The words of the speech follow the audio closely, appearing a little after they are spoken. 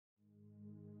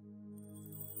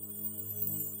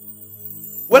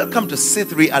Welcome to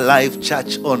C3 Alive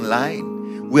Church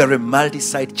Online. We are a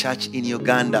multi-site church in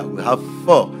Uganda. We have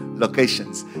 4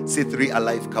 locations: C3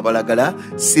 Alive Kabalagala,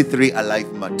 C3 Alive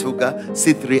Matuga,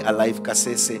 C3 Alive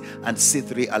Kasese, and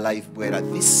C3 Alive Bwera.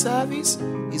 This service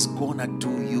is gonna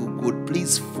do you good.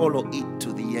 Please follow it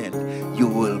to the end. You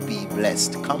will be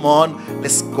blessed. Come on,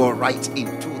 let's go right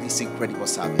into this incredible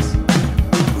service.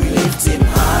 We lift him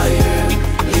higher,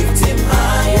 lift him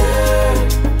higher.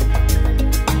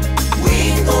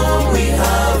 With all we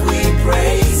have, we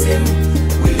praise him.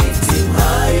 We lift him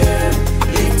higher,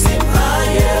 lift him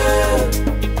higher.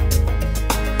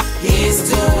 He is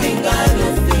doing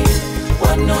anything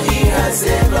what no ear has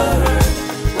ever heard,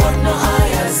 what no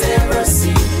eye has ever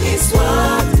seen. It's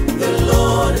what the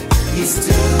Lord is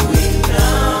doing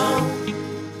now.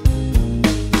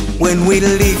 When we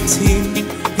lift him,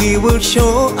 he will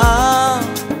show up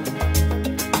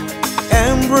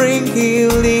and bring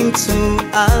healing to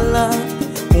our life.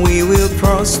 We will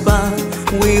prosper,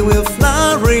 we will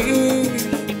flourish.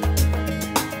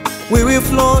 We will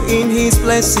flow in his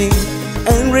blessing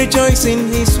and rejoice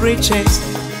in his riches.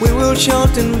 We will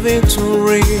shout in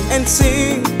victory and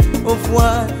sing of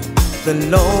what the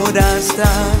Lord has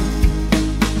done.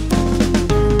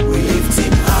 We lift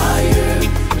him higher,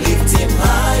 lift him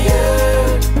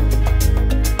higher.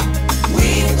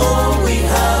 With all we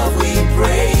have, we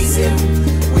praise him.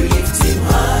 We lift him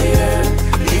higher,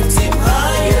 lift him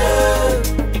higher.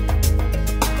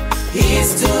 He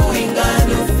is doing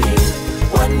anything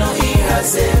what no ear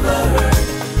has ever heard,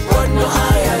 what no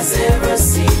eye has ever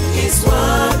seen. Is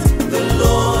what the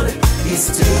Lord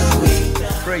is doing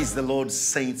now. Praise the Lord,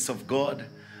 saints of God.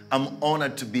 I'm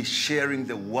honored to be sharing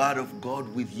the word of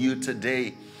God with you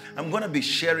today. I'm going to be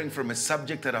sharing from a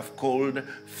subject that I've called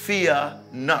Fear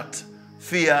Not.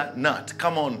 Fear not.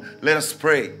 Come on, let us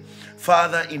pray.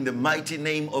 Father, in the mighty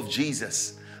name of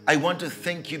Jesus, I want to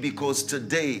thank you because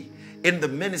today, in the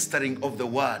ministering of the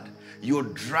word, you're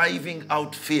driving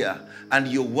out fear and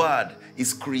your word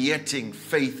is creating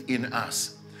faith in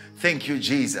us. Thank you,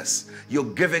 Jesus. You're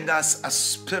giving us a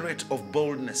spirit of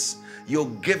boldness. You're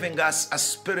giving us a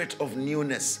spirit of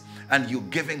newness. And you're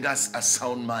giving us a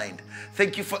sound mind.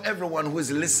 Thank you for everyone who is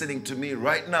listening to me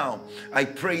right now. I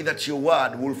pray that your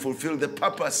word will fulfill the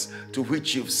purpose to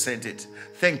which you've sent it.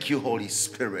 Thank you, Holy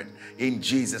Spirit. In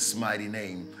Jesus' mighty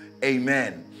name,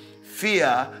 amen.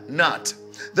 Fear not.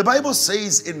 The Bible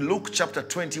says in Luke chapter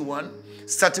 21,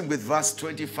 starting with verse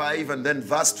 25 and then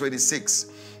verse 26,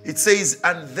 it says,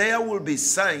 "And there will be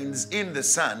signs in the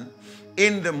sun,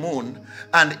 in the moon,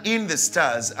 and in the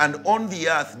stars, and on the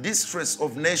earth distress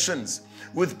of nations,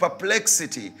 with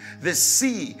perplexity, the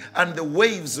sea and the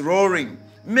waves roaring,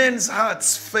 men's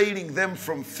hearts failing them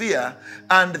from fear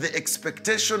and the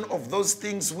expectation of those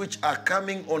things which are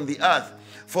coming on the earth,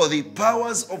 for the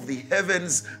powers of the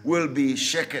heavens will be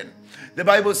shaken." The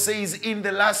Bible says in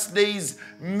the last days,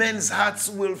 men's hearts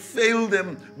will fail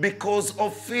them because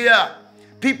of fear.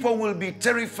 People will be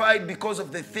terrified because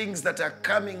of the things that are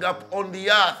coming up on the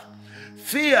earth.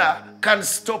 Fear can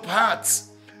stop hearts.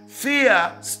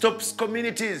 Fear stops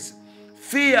communities.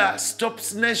 Fear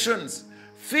stops nations.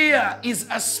 Fear is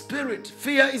a spirit.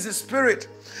 Fear is a spirit.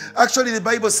 Actually, the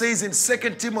Bible says in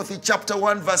 2 Timothy chapter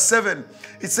 1 verse 7,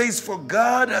 it says, "For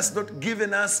God has not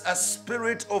given us a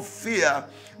spirit of fear,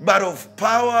 but of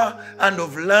power and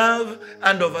of love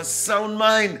and of a sound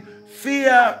mind."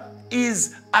 Fear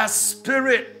is a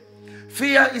spirit.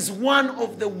 Fear is one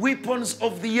of the weapons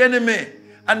of the enemy.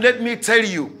 And let me tell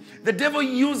you, the devil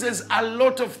uses a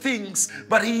lot of things,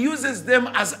 but he uses them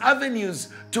as avenues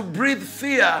to breathe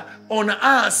fear on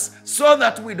us so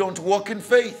that we don't walk in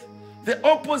faith. The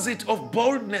opposite of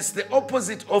boldness, the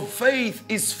opposite of faith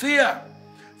is fear.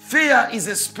 Fear is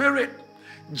a spirit.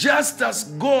 Just as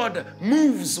God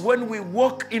moves when we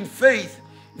walk in faith,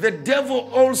 the devil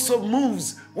also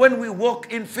moves when we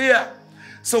walk in fear.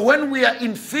 So when we are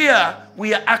in fear,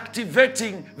 we are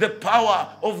activating the power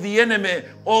of the enemy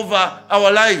over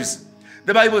our lives.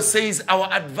 The Bible says our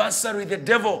adversary, the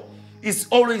devil, is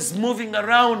always moving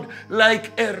around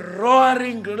like a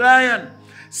roaring lion,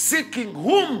 seeking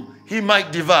whom he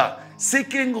might devour.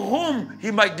 Seeking whom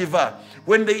he might devour.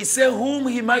 When they say whom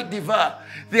he might devour,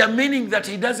 they are meaning that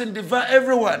he doesn't devour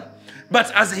everyone.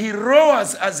 But as he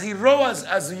roars,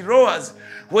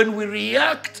 when we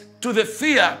react to the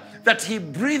fear that he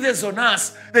breathes on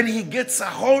us, then he gets a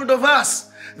hold of us.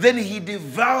 Then he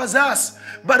devours us.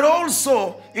 But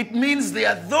also, it means there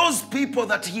are those people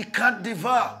that he can't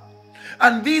devour.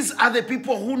 And these are the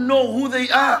people who know who they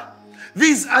are.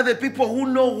 These are the people who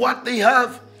know what they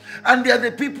have. And they are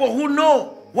the people who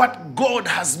know what God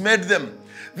has made them.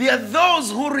 There are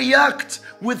those who react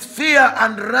with fear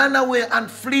and run away and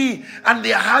flee, and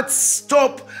their hearts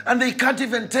stop and they can't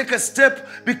even take a step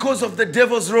because of the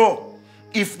devil's roar.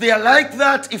 If they are like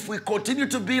that, if we continue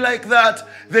to be like that,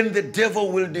 then the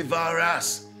devil will devour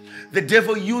us. The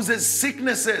devil uses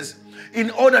sicknesses in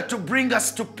order to bring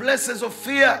us to places of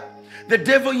fear. The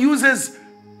devil uses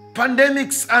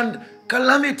pandemics and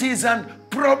calamities and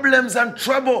problems and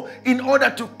trouble in order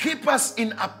to keep us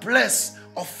in a place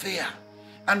of fear.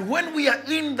 And when we are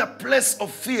in the place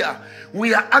of fear,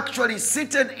 we are actually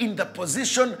seated in the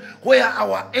position where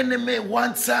our enemy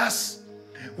wants us.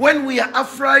 When we are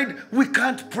afraid, we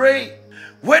can't pray.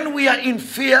 When we are in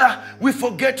fear, we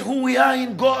forget who we are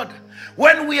in God.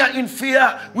 When we are in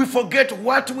fear, we forget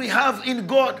what we have in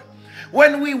God.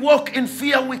 When we walk in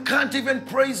fear, we can't even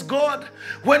praise God.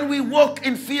 When we walk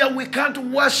in fear, we can't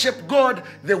worship God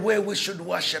the way we should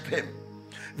worship Him.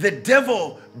 The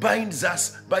devil binds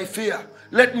us by fear.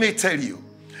 Let me tell you,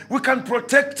 we can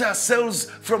protect ourselves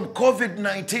from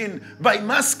COVID-19 by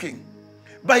masking,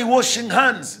 by washing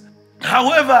hands.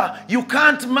 However, you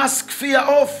can't mask fear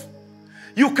off.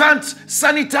 You can't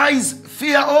sanitize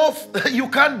fear off. You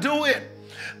can't do it.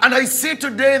 And I see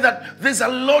today that there's a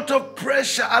lot of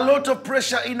pressure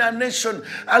in our nation,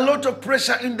 a lot of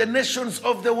pressure in the nations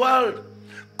of the world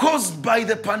caused by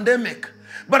the pandemic.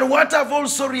 But what I've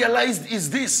also realized is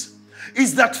this,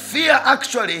 is that fear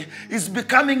actually is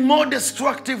becoming more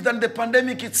destructive than the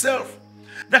pandemic itself.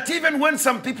 That even when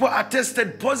some people are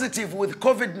tested positive with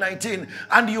COVID-19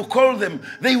 and you call them,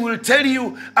 they will tell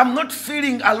you, I'm not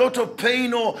feeling a lot of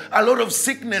pain or a lot of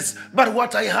sickness, but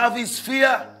what I have is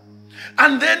fear.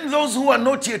 And then those who are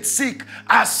not yet sick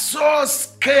are so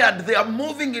scared. They are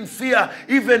moving in fear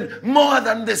even more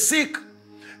than the sick.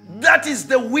 That is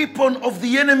the weapon of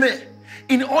the enemy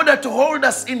in order to hold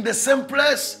us in the same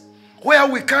place where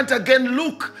we can't again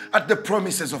look at the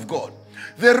promises of God.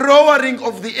 The roaring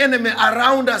of the enemy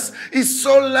around us is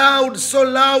so loud, so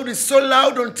loud. It's so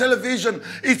loud on television.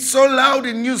 It's so loud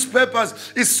in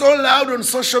newspapers. It's so loud on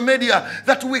social media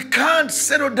that we can't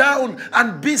settle down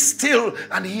and be still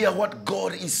and hear what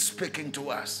God is speaking to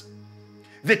us.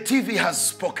 The TV has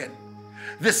spoken.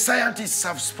 The scientists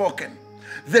have spoken.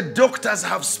 The doctors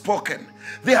have spoken.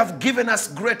 They have given us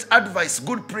great advice,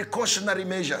 good precautionary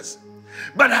measures.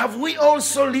 But have we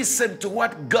also listened to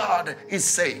what God is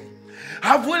saying?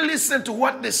 Have we listened to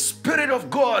what the Spirit of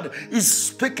God is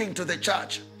speaking to the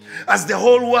church? As the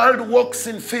whole world walks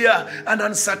in fear and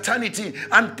uncertainty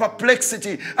and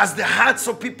perplexity, as the hearts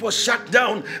of people shut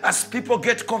down, as people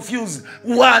get confused,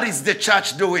 what is the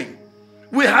church doing?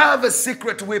 We have a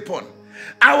secret weapon.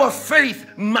 Our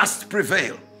faith must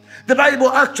prevail. The Bible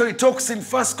actually talks in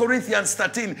 1 Corinthians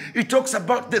 13. It talks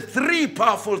about the three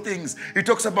powerful things. It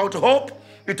talks about hope.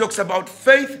 It talks about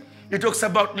faith. It talks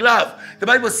about love. The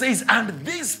Bible says, and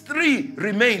these three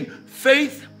remain: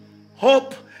 faith,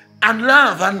 hope, and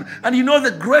love. And you know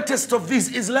the greatest of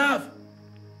these is love.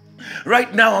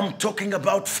 Right now I'm talking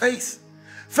about faith.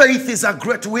 Faith is a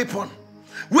great weapon.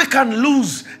 We can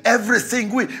lose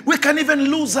everything. We can even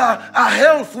lose our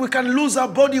health. We can lose our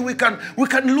body. We can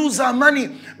lose our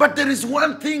money. But there is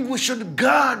one thing we should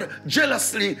guard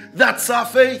jealously. That's our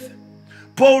faith.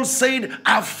 Paul said,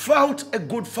 I've fought a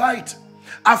good fight.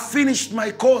 I've finished my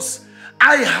course.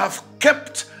 I have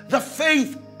kept the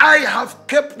faith. I have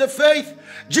kept the faith.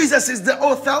 Jesus is the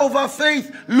author of our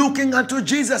faith. Looking unto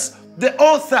Jesus, the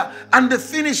author and the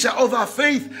finisher of our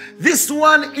faith. This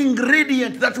one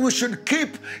ingredient that we should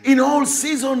keep in all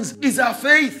seasons is our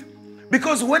faith.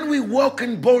 Because when we walk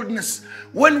in boldness,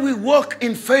 when we walk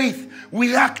in faith,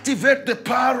 we activate the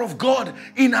power of God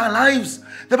in our lives.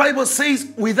 The Bible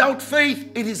says, without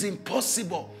faith, it is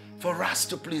impossible for us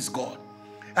to please God.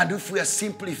 And if we are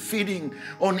simply feeding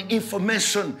on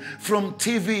information from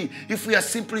TV, if we are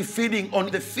simply feeding on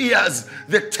the fears,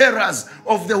 the terrors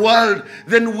of the world,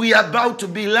 then we are about to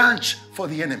be lunch for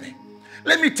the enemy.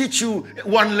 Let me teach you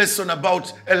one lesson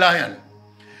about a lion.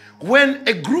 When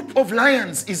a group of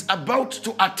lions is about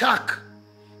to attack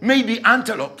maybe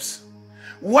antelopes,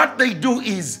 what they do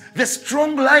is the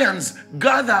strong lions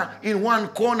gather in one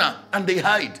corner and they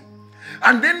hide.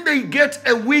 And then they get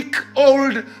a weak,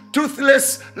 old,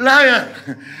 toothless lion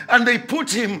and they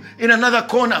put him in another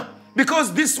corner.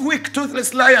 Because this weak,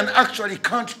 toothless lion actually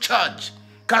can't charge,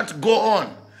 can't go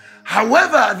on.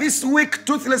 However, this weak,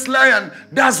 toothless lion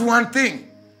does one thing.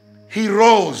 He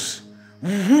roars.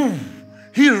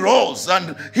 He roars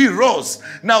and he roars.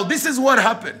 Now, this is what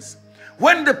happens.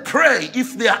 When the prey,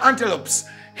 if they are antelopes,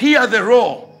 hear the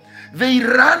roar, they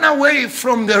run away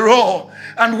from the roar.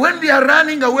 And when they are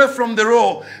running away from the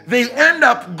roar, they end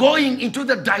up going into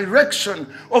the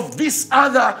direction of this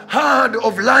other herd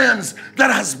of lions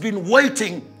that has been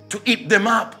waiting to eat them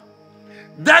up.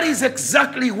 That is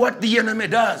exactly what the enemy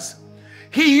does.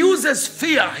 He uses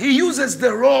fear, he uses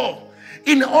the roar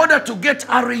in order to get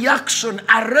a reaction,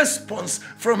 a response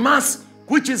from us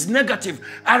which is negative,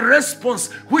 a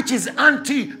response which is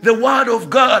anti the word of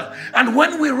God. And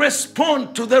when we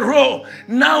respond to the roar,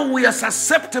 now we are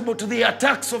susceptible to the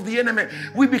attacks of the enemy.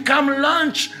 We become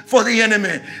lunch for the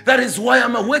enemy. That is why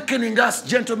I'm awakening us,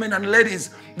 gentlemen and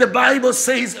ladies. The Bible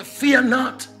says, fear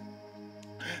not.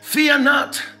 Fear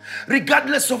not.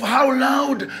 Regardless of how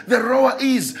loud the roar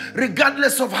is,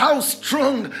 regardless of how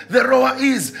strong the roar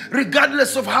is,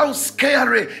 regardless of how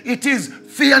scary it is,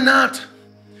 fear not.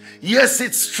 Yes,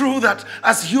 it's true that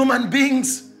as human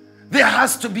beings, there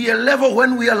has to be a level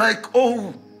when we are like,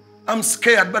 oh, I'm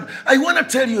scared. But I want to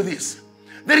tell you this.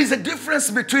 There is a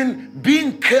difference between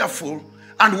being careful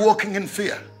and walking in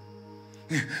fear.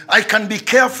 I can be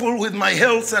careful with my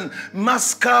health and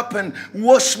mask up and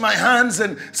wash my hands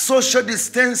and social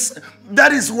distance.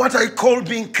 That is what I call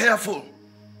being careful.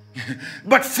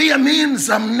 But fear means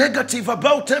I'm negative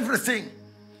about everything.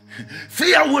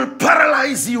 Fear will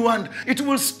paralyze you and it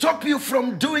will stop you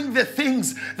from doing the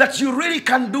things that you really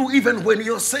can do even when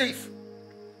you're safe.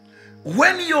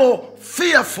 When you're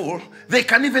fearful, they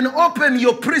can even open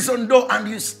your prison door and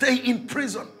you stay in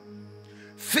prison.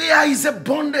 Fear is a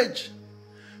bondage.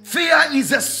 Fear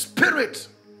is a spirit.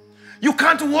 You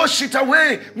can't wash it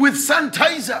away with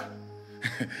sanitizer.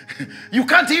 You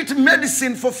can't eat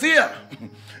medicine for fear.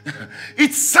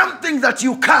 It's something that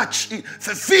you catch.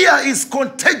 Fear is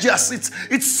contagious.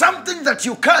 It's something that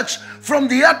you catch from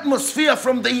the atmosphere,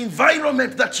 from the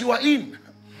environment that you are in.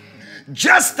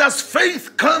 Just as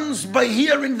faith comes by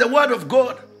hearing the word of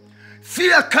God,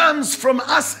 fear comes from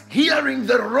us hearing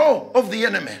the roar of the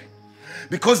enemy.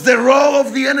 Because the roar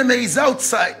of the enemy is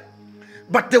outside.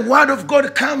 But the word of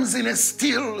God comes in a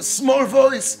still, small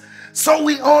voice. So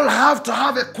we all have to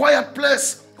have a quiet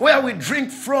place where we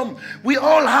drink from. We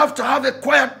all have to have a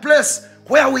quiet place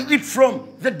where we eat from.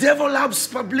 The devil loves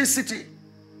publicity.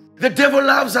 The devil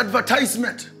loves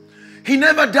advertisement. He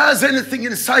never does anything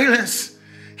in silence.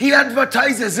 He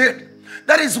advertises it.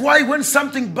 That is why when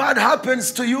something bad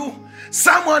happens to you,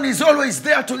 someone is always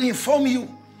there to inform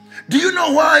you. Do you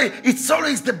know why it's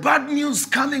always the bad news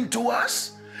coming to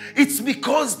us? It's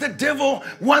because the devil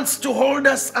wants to hold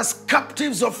us as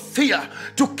captives of fear,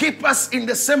 to keep us in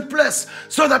the same place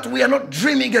so that we are not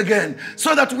dreaming again,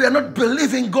 so that we are not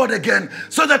believing God again,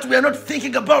 so that we are not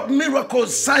thinking about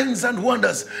miracles, signs and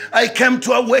wonders. I came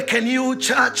to awaken you,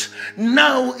 church.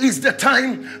 Now is the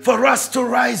time for us to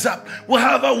rise up. We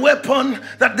have a weapon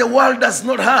that the world does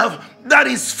not have. That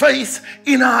is faith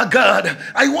in our God.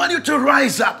 I want you to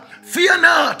rise up. Fear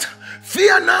not.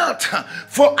 Fear not,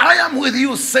 for I am with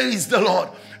you, says the Lord.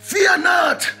 Fear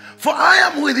not, for I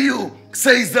am with you,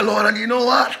 says the Lord. And you know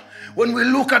what? When we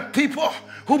look at people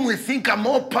whom we think are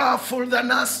more powerful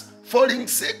than us falling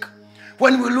sick,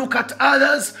 when we look at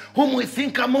others whom we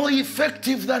think are more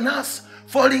effective than us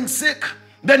falling sick,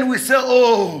 then we say,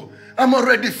 oh, I'm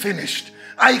already finished.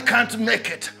 I can't make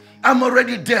it. I'm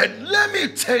already dead. Let me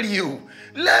tell you,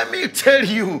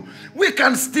 we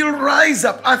can still rise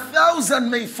up.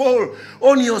 1,000 may fall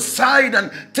on your side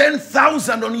and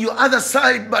 10,000 on your other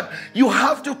side, but you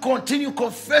have to continue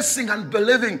confessing and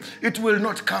believing it will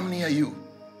not come near you.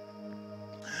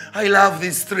 I love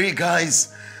these three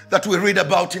guys that we read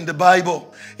about in the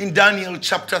Bible. In Daniel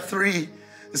chapter 3,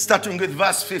 starting with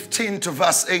verse 15 to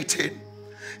verse 18.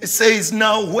 It says,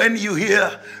 now when you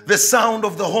hear the sound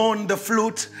of the horn, the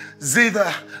flute,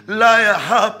 zither, lyre,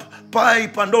 harp,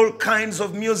 pipe, and all kinds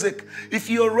of music, if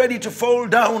you're ready to fall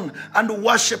down and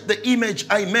worship the image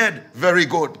I made, very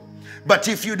good. But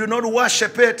if you do not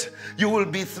worship it, you will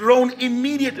be thrown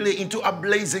immediately into a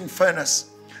blazing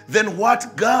furnace. Then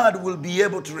what God will be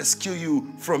able to rescue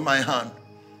you from my hand?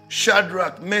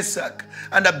 Shadrach, Meshach,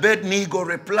 and Abednego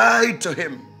replied to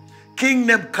him, King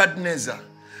Nebuchadnezzar,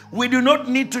 we do not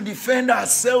need to defend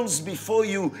ourselves before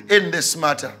you in this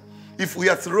matter. If we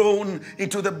are thrown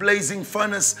into the blazing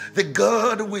furnace, the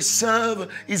God we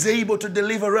serve is able to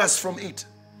deliver us from it.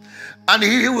 And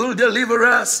he will deliver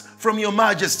us from your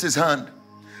majesty's hand.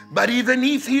 But even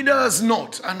if he does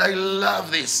not, and I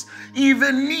love this,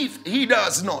 even if he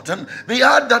does not, and they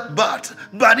add that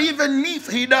but even if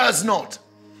he does not,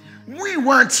 we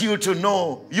want you to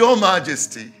know, your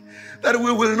majesty, that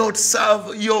we will not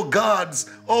serve your gods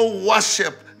or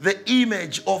worship the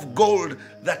image of gold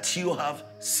that you have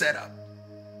set up.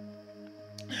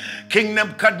 King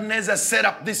Nebuchadnezzar set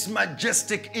up this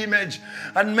majestic image,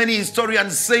 and many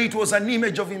historians say it was an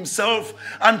image of himself,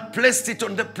 and placed it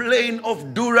on the plain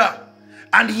of Dura,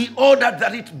 and he ordered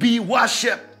that it be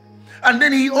worshipped. And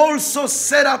then he also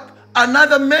set up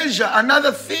another measure,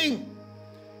 another thing.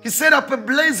 He set up a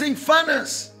blazing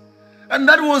furnace, and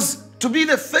that was to be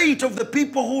the fate of the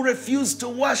people who refused to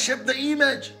worship the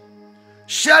image.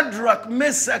 Shadrach,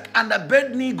 Meshach, and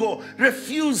Abednego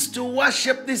refused to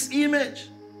worship this image.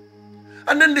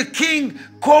 And then the king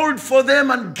called for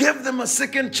them and gave them a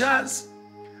second chance.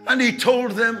 And he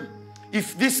told them,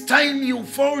 if this time you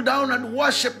fall down and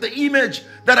worship the image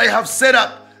that I have set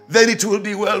up, then it will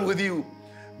be well with you.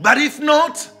 But if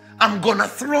not, I'm going to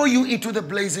throw you into the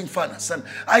blazing furnace. And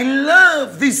I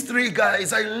love these three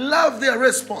guys. I love their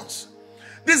response.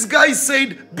 This guy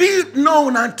said, be it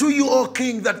known unto you, O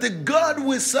king, that the God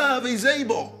we serve is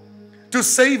able to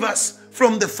save us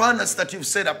from the furnace that you've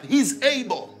set up. He's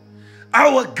able.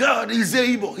 Our God is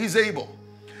able. He's able.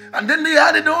 And then they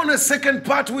added on a second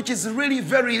part, which is really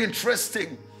very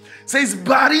interesting. It says,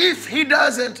 but if he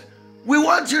doesn't, we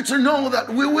want you to know that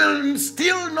we will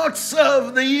still not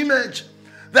serve the image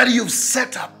that you've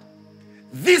set up.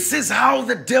 This is how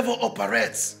the devil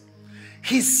operates.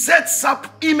 He sets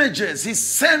up images. He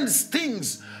sends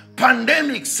things,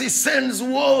 pandemics. He sends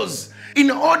wars in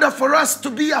order for us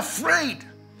to be afraid.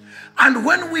 And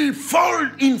when we fall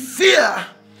in fear,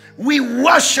 we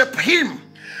worship him.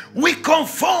 We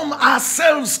conform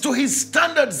ourselves to his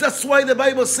standards. That's why the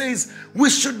Bible says we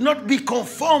should not be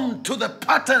conformed to the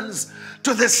patterns,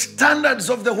 to the standards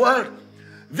of the world.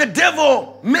 The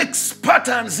devil makes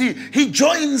patterns. He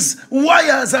joins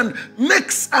wires and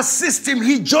makes a system.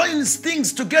 He joins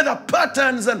things together,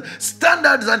 patterns and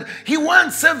standards, and he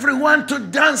wants everyone to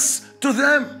dance to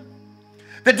them.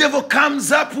 The devil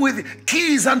comes up with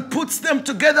keys and puts them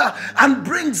together and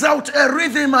brings out a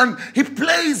rhythm, and he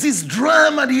plays his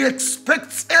drum, and he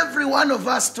expects every one of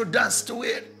us to dance to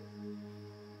it.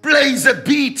 Plays a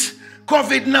beat,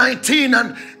 COVID-19,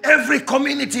 and every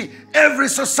community, every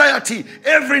society,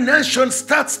 every nation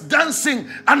starts dancing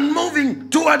and moving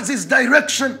towards his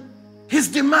direction. He's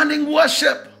demanding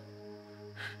worship.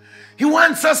 He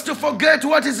wants us to forget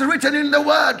what is written in the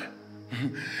word.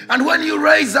 And when you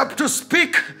raise up to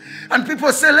speak and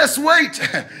people say, let's wait,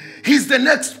 he's the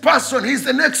next person, he's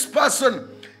the next person,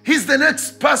 he's the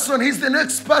next person, he's the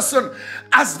next person,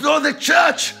 as though the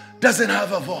church doesn't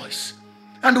have a voice.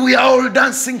 And we are all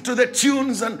dancing to the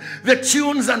tunes and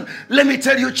let me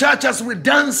tell you, church, as we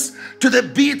dance to the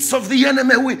beats of the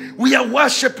enemy, we are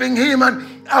worshiping him,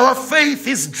 and our faith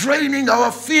is draining,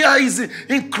 our fear is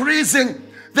increasing.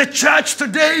 The church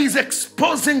today is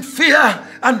exposing fear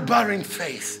and barring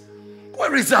faith.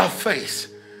 Where is our faith?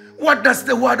 What does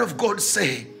the word of God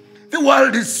say? The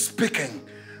world is speaking,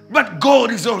 but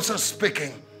God is also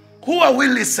speaking. Who are we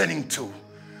listening to?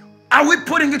 Are we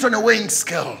putting it on a weighing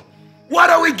scale? What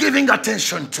are we giving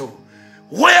attention to?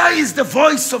 Where is the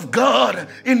voice of God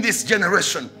in this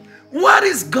generation? What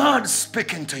is God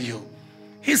speaking to you?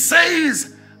 He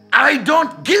says, I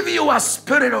don't give you a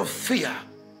spirit of fear.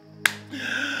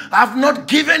 I've not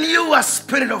given you a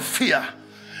spirit of fear,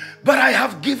 but I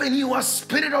have given you a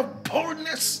spirit of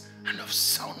boldness and of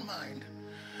sound mind.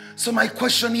 So my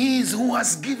question is, who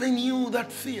has given you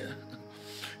that fear?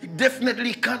 It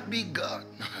definitely can't be God.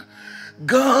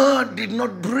 God did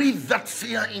not breathe that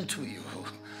fear into you.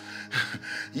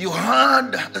 You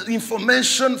heard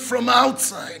information from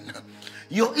outside.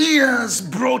 Your ears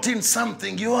brought in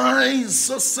something. Your eyes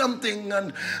saw something,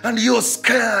 and you're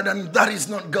scared, and that is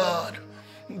not God.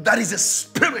 That is a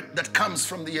spirit that comes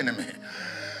from the enemy.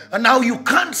 And now you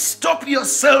can't stop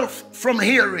yourself from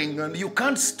hearing, and you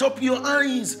can't stop your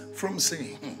eyes from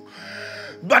seeing.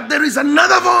 But there is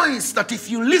another voice that if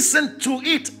you listen to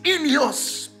it in your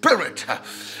spirit,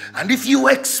 and if you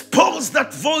expose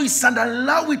that voice and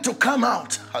allow it to come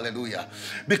out, hallelujah,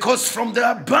 because from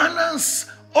the abundance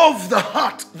of the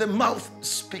heart, the mouth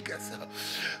speaketh.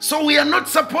 So we are not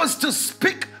supposed to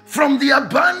speak from the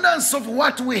abundance of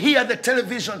what we hear the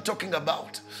television talking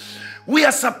about. We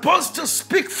are supposed to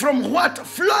speak from what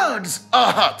floods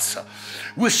our hearts.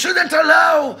 We shouldn't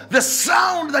allow the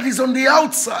sound that is on the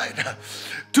outside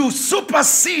to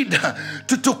supersede,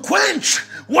 to quench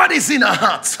what is in our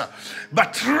hearts.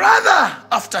 But rather,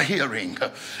 after hearing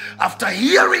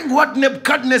what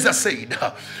Nebuchadnezzar said,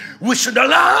 we should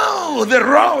allow the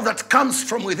roar that comes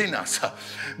from within us.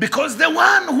 Because the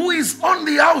one who is on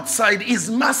the outside is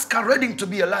masquerading to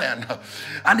be a lion.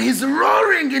 And he's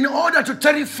roaring in order to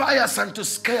terrify us and to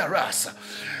scare us.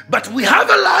 But we have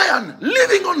a lion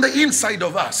living on the inside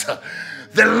of us.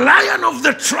 the Lion of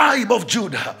the tribe of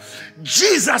Judah,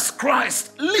 Jesus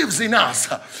Christ, lives in us.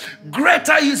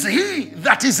 Greater is he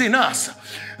that is in us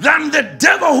than the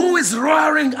devil who is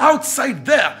roaring outside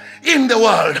there in the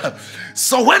world.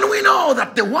 So when we know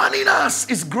that the one in us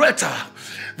is greater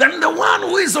than the one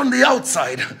who is on the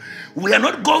outside, we are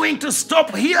not going to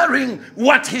stop hearing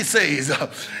what he says,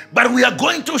 but we are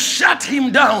going to shut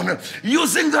him down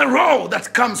using the roar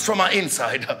that comes from our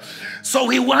inside. So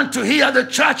we want to hear the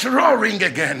church roaring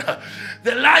again,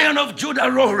 the Lion of Judah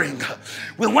roaring.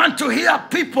 We want to hear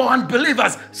people and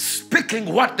believers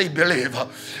speaking what they believe.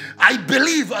 I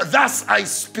believe, thus I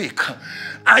speak.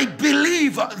 I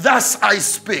believe, thus I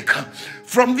speak.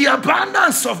 From the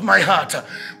abundance of my heart,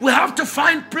 we have to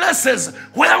find places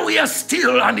where we are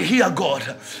still and hear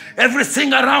God.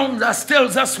 Everything around us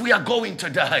tells us we are going to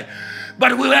die.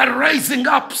 But we are rising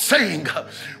up saying,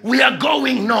 we are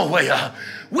going nowhere.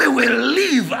 We will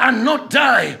live and not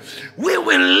die. We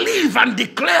will live and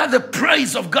declare the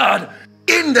praise of God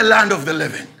in the land of the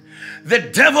living. The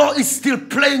devil is still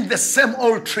playing the same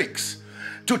old tricks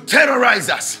to terrorize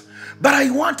us. But I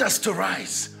want us to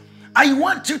rise. I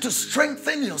want you to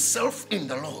strengthen yourself in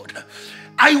the Lord.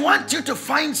 I want you to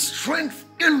find strength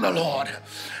in the Lord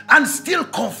and still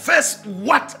confess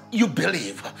what you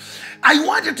believe. I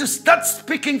want you to start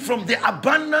speaking from the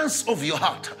abundance of your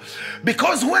heart.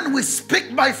 Because when we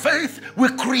speak by faith, we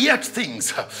create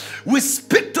things. We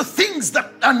speak to things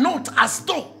that are not as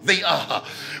though they are.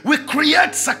 We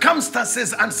create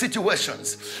circumstances and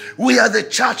situations. We are the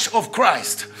church of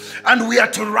Christ, and we are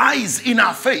to rise in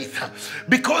our faith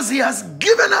because he has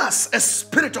given us a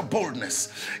spirit of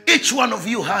boldness. Each one of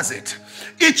you has it.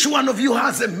 Each one of you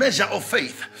has a measure of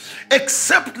faith,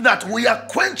 except that we are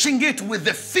quenching it with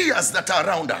the fears that are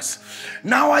around us.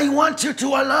 Now I want you to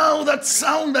allow that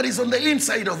sound that is on the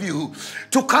inside of you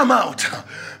to come out,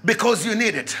 because you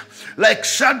need it. Like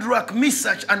Shadrach,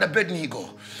 Meshach, and Abednego,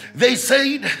 they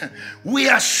said, we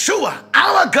are sure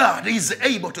our God is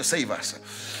able to save us.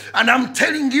 And I'm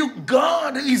telling you,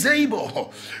 God is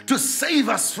able to save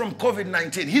us from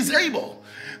COVID-19. He's able.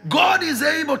 God is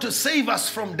able to save us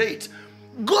from death.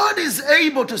 God is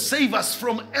able to save us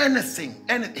from anything,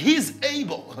 and he's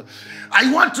able.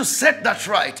 I want to set that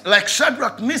right, like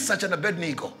Shadrach, Meshach, and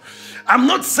Abednego. I'm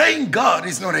not saying God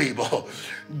is not able.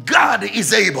 God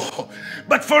is able.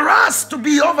 But for us to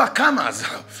be overcomers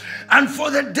and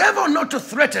for the devil not to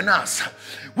threaten us,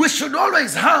 we should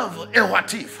always have a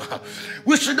what if.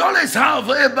 We should always have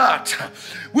a but.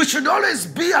 We should always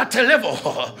be at a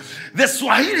level. The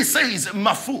Swahili says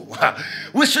mafu.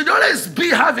 We should always be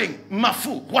having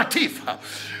mafu. What if?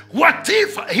 What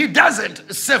if he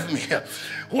doesn't save me?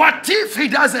 What if he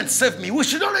doesn't save me? We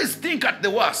should always think at the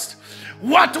worst.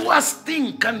 What worst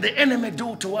thing can the enemy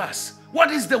do to us?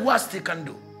 What is the worst he can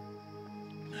do?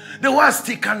 The worst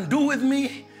he can do with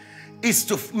me is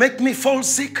to make me fall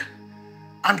sick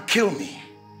and kill me.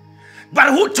 But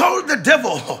who told the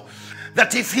devil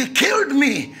that if he killed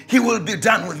me, he will be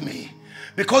done with me?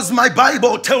 Because my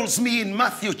Bible tells me in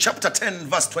Matthew chapter 10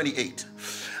 verse 28,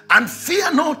 and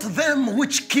fear not them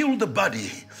which kill the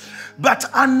body, but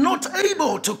are not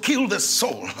able to kill the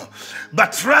soul,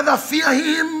 but rather fear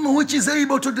him which is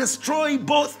able to destroy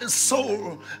both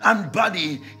soul and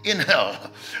body in hell.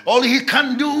 All he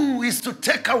can do is to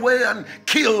take away and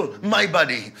kill my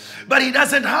body, but he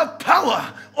doesn't have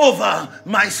power over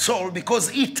my soul,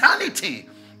 because eternity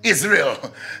is real.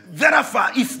 Therefore,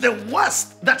 if the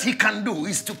worst that he can do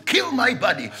is to kill my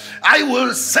body, I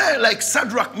will say like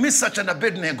Shadrach, Meshach, and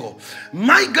Abednego,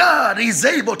 my God is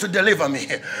able to deliver me.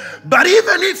 But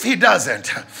even if he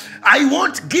doesn't, I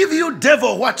won't give you,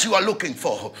 devil, what you are looking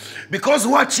for, because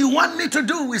what you want me to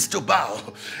do is to bow.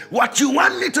 What you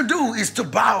want me to do is to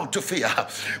bow to fear.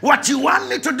 What you want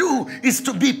me to do is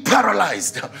to be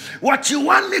paralyzed. What you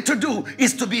want me to do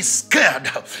is to be scared.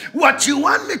 What you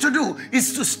want me to do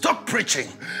is to stop preaching.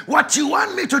 What you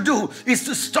want me to do is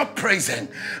to stop praising.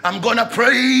 I'm gonna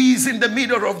praise in the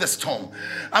middle of the storm.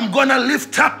 I'm gonna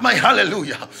lift up my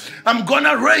hallelujah. I'm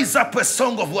gonna raise up a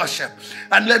song of worship.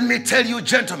 And let me tell you,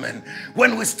 gentlemen,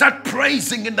 when we start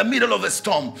praising in the middle of a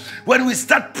storm, when we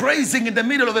start praising in the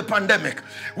middle of a pandemic,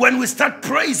 when we start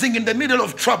praising in the middle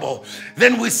of trouble,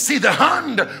 then we see the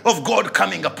hand of God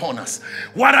coming upon us.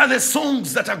 What are the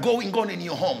songs that are going on in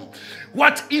your home?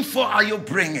 What info are you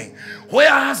bringing? Where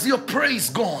has your praise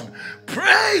gone?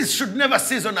 Praise should never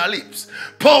cease on our lips.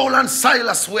 Paul and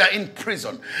Silas were in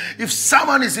prison. If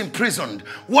someone is imprisoned,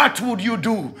 what would you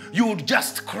do? You would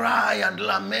just cry and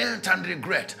lament and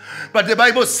regret. But the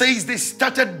Bible says they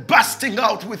started bursting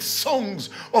out with songs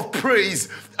of praise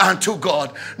unto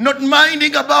God, not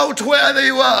minding about where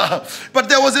they were. But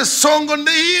there was a song on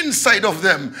the inside of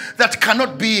them that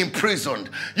cannot be imprisoned.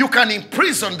 You can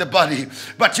imprison the body,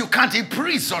 but you can't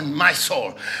imprison my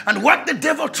soul. And what the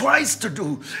devil tries to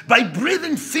do by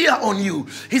breathing fear on you,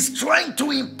 he's trying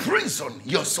to imprison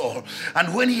your soul.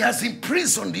 And when he has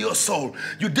imprisoned your soul,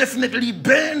 you definitely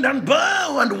bend and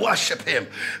bow and worship him.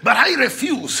 But I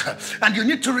refuse, and you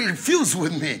need to refuse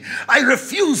with me. I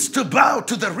refuse to bow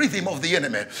to the rhythm of the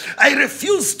enemy. I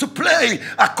refuse to play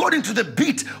according to the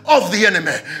beat of the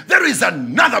enemy. There is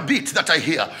another beat that I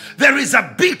hear. There is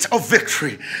a beat of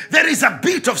victory. There is a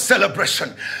beat of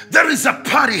celebration. There is a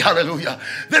party, hallelujah.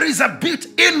 There is a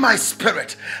beat in my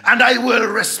spirit, and I will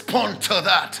respond to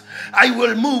that. I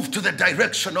will move to the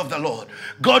direction of the Lord.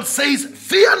 God says,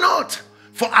 fear not,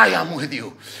 for I am with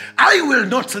you. I will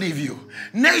not leave you,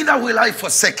 neither will I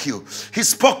forsake you. He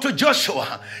spoke to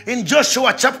Joshua in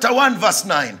Joshua chapter 1 verse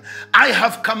 9. I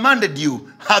have commanded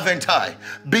you, haven't I?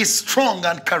 Be strong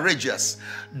and courageous.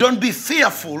 Don't be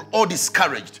fearful or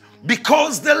discouraged,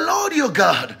 because the Lord your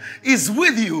God is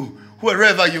with you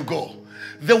wherever you go.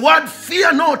 The word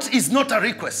fear not is not a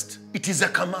request. It is a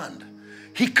command.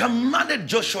 He commanded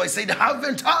Joshua. He said,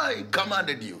 haven't I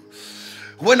commanded you?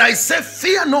 When I say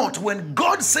fear not, when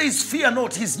God says fear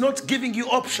not, he's not giving you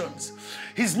options.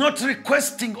 He's not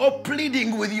requesting or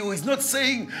pleading with you. He's not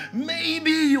saying, maybe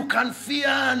you can fear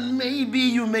and maybe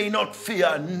you may not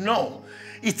fear. No,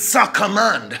 it's a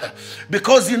command.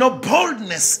 Because, you know,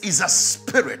 boldness is a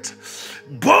spirit.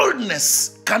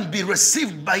 Boldness can be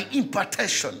received by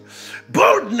impartation.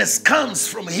 Boldness comes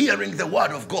from hearing the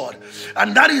word of God.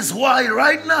 And that is why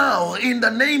right now, in the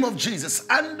name of Jesus,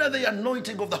 under the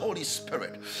anointing of the Holy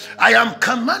Spirit, I am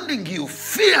commanding you,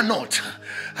 fear not.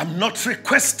 I'm not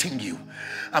requesting you.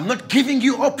 I'm not giving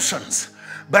you options,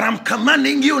 but I'm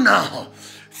commanding you now.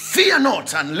 Fear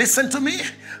not. And listen to me,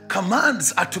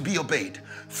 commands are to be obeyed.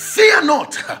 Fear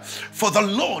not, for the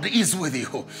Lord is with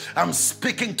you. I'm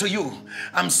speaking to you.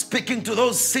 I'm speaking to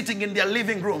those sitting in their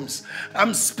living rooms.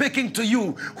 I'm speaking to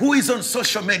you who is on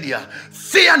social media.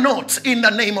 Fear not in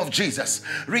the name of Jesus.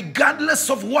 Regardless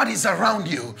of what is around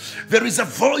you, there is a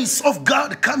voice of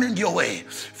God coming your way.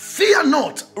 Fear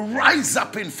not, rise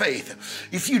up in faith.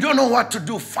 If you don't know what to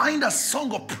do, find a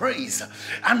song of praise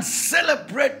and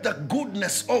celebrate the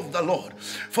goodness of the Lord.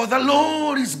 For the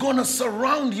Lord is going to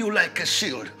surround you like a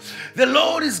shield. The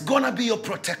Lord is going to be your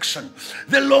protection.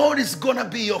 The Lord is going to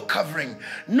be your covering.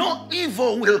 No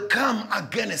evil will come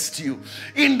against you.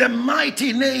 In the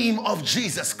mighty name of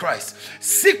Jesus Christ,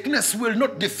 sickness will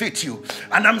not defeat you.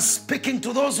 And I'm speaking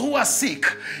to those who are sick.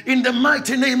 In the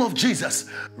mighty name of Jesus,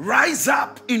 rise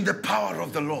up in the power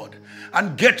of the Lord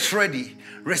and get ready.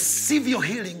 Receive your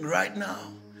healing right now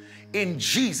in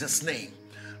Jesus' name.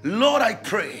 Lord, I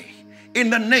pray in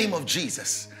the name of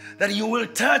Jesus that you will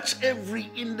touch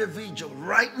every individual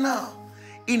right now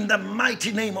in the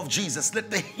mighty name of Jesus.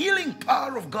 Let the healing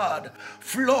power of God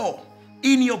flow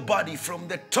in your body from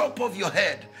the top of your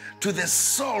head to the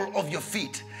sole of your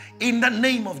feet. In the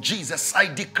name of Jesus,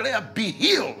 I declare, be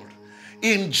healed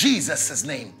in Jesus'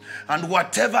 name. And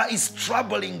whatever is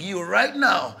troubling you right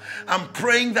now, I'm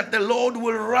praying that the Lord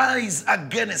will rise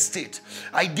against it.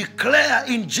 I declare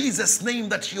in Jesus' name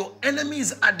that your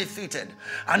enemies are defeated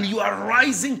and you are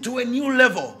rising to a new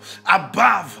level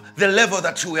above the level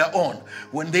that you were on.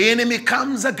 When the enemy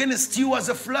comes against you as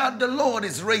a flood, the Lord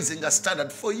is raising a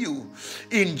standard for you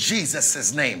in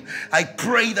Jesus' name. I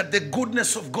pray that the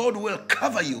goodness of God will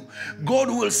cover you. God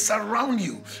will surround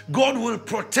you. God will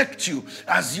protect you.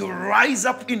 As you rise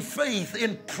up in faith,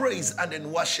 in praise, and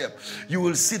in worship, you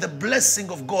will see the blessing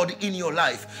of God in your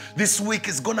life. This week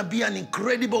is going to be an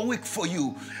incredible week for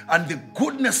you, and the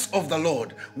goodness of the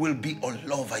Lord will be all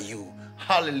over you.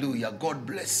 Hallelujah. God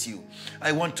bless you.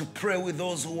 I want to pray with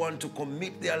those who want to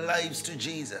commit their lives to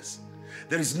Jesus.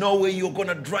 There is no way you're going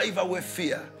to drive away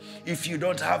fear if you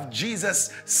don't have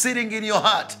Jesus sitting in your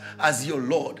heart as your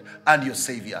Lord and your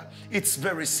Savior. It's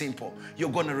very simple.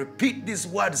 You're going to repeat these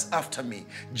words after me.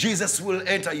 Jesus will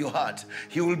enter your heart.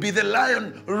 He will be the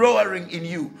lion roaring in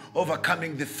you,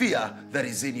 overcoming the fear that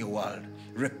is in your world.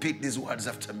 Repeat these words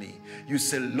after me. You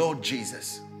say, Lord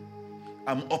Jesus,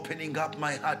 I'm opening up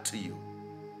my heart to you.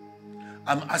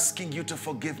 I'm asking you to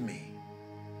forgive me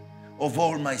of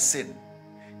all my sin.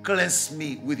 Cleanse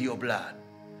me with your blood.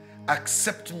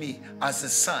 Accept me as a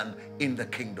son in the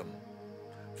kingdom.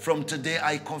 From today,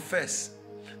 I confess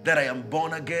that I am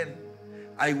born again.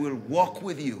 I will walk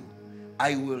with you.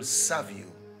 I will serve you.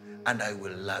 And I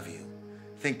will love you.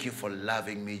 Thank you for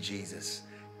loving me, Jesus.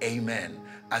 Amen.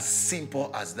 As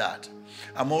simple as that.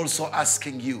 I'm also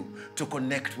asking you to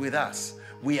connect with us.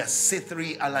 We are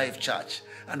C3 Alive Church,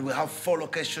 and we have 4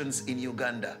 locations in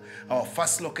Uganda. Our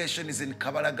first location is in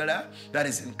Kabalagala, that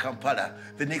is in Kampala.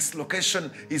 The next location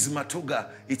is Matuga,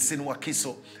 it's in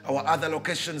Wakiso. Our other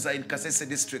locations are in Kasese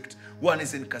district. One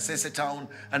is in Kasese town,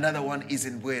 another one is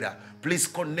in Bwera. Please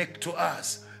connect to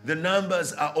us. The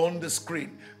numbers are on the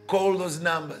screen. Call those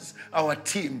numbers. Our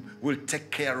team will take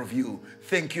care of you.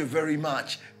 Thank you very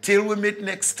much. Till we meet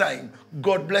next time,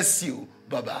 God bless you.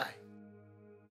 Bye-bye.